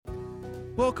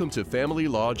Welcome to Family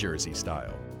Law Jersey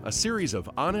Style, a series of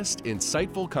honest,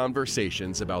 insightful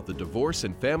conversations about the divorce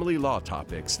and family law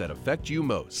topics that affect you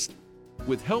most,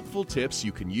 with helpful tips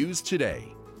you can use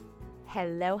today.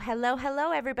 Hello, hello,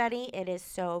 hello, everybody. It is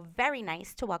so very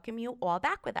nice to welcome you all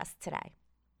back with us today.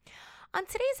 On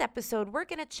today's episode, we're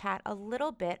going to chat a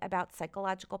little bit about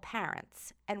psychological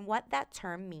parents and what that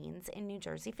term means in New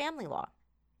Jersey family law.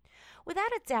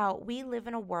 Without a doubt, we live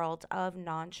in a world of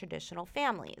non-traditional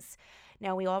families.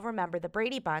 Now, we all remember the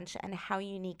Brady Bunch and how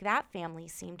unique that family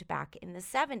seemed back in the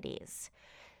 70s.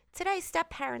 Today,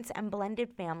 step-parents and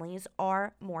blended families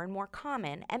are more and more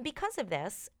common, and because of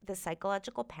this, the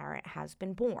psychological parent has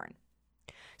been born.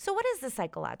 So what is the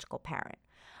psychological parent?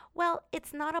 Well,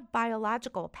 it's not a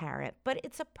biological parent, but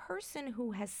it's a person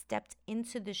who has stepped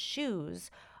into the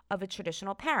shoes of a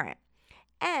traditional parent.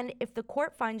 And if the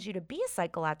court finds you to be a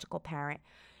psychological parent,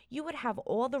 you would have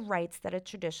all the rights that a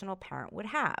traditional parent would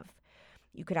have.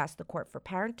 You could ask the court for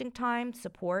parenting time,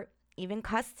 support, even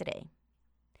custody.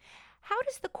 How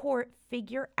does the court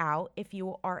figure out if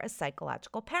you are a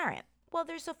psychological parent? Well,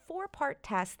 there's a 4-part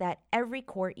test that every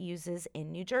court uses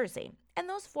in New Jersey. And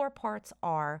those 4 parts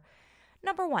are,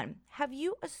 number 1, have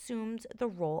you assumed the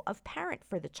role of parent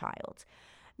for the child?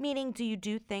 Meaning, do you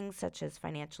do things such as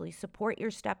financially support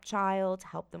your stepchild,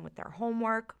 help them with their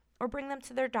homework, or bring them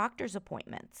to their doctor's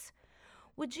appointments?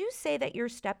 Would you say that your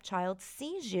stepchild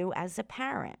sees you as a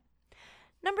parent?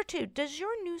 Number 2, does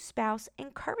your new spouse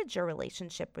encourage your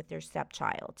relationship with your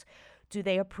stepchild? Do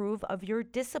they approve of your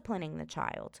disciplining the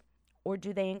child? Or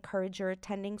do they encourage your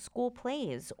attending school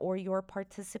plays or your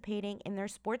participating in their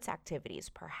sports activities?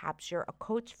 Perhaps you're a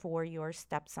coach for your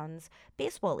stepson's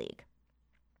baseball league.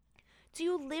 Do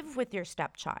you live with your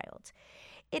stepchild?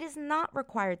 It is not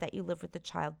required that you live with the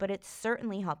child, but it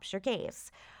certainly helps your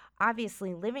case.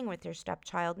 Obviously, living with your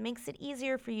stepchild makes it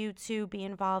easier for you to be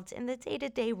involved in the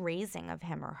day-to-day raising of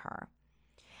him or her.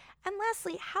 And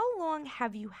lastly, how long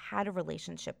have you had a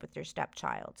relationship with your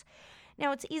stepchild?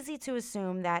 Now, it's easy to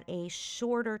assume that a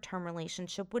shorter-term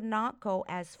relationship would not go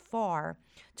as far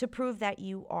to prove that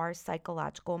you are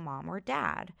psychological mom or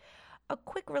dad. A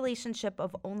quick relationship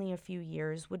of only a few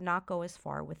years would not go as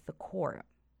far with the court.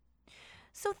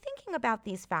 So thinking about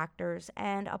these factors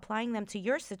and applying them to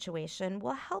your situation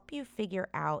will help you figure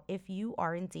out if you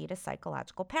are indeed a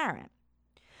psychological parent.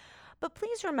 But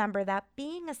please remember that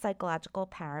being a psychological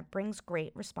parent brings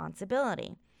great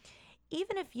responsibility.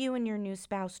 Even if you and your new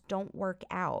spouse don't work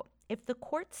out, if the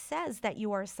court says that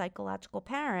you are a psychological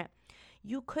parent,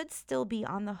 you could still be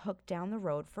on the hook down the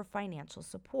road for financial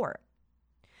support.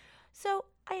 So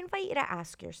I invite you to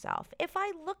ask yourself, if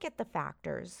I look at the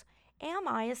factors, am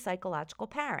I a psychological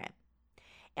parent?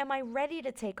 Am I ready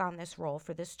to take on this role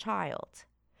for this child?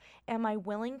 Am I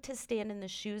willing to stand in the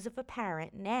shoes of a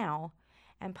parent now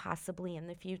and possibly in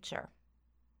the future?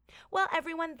 Well,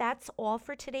 everyone, that's all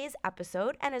for today's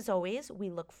episode. And as always, we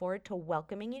look forward to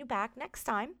welcoming you back next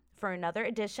time for another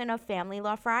edition of Family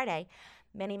Law Friday.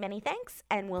 Many, many thanks,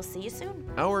 and we'll see you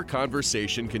soon. Our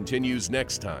conversation continues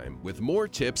next time with more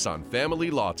tips on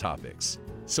family law topics.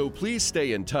 So please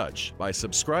stay in touch by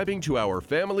subscribing to our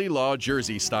Family Law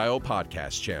Jersey Style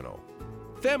podcast channel.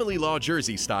 Family Law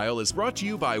Jersey Style is brought to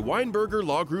you by Weinberger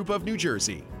Law Group of New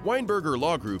Jersey. Weinberger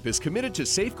Law Group is committed to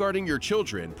safeguarding your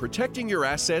children, protecting your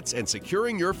assets, and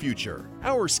securing your future.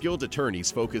 Our skilled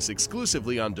attorneys focus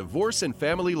exclusively on divorce and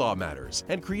family law matters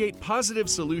and create positive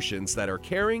solutions that are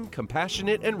caring,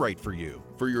 compassionate, and right for you.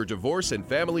 For your divorce and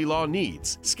family law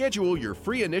needs, schedule your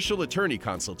free initial attorney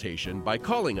consultation by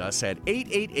calling us at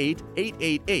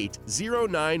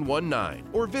 888-888-0919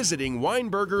 or visiting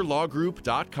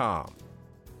WeinbergerLawGroup.com.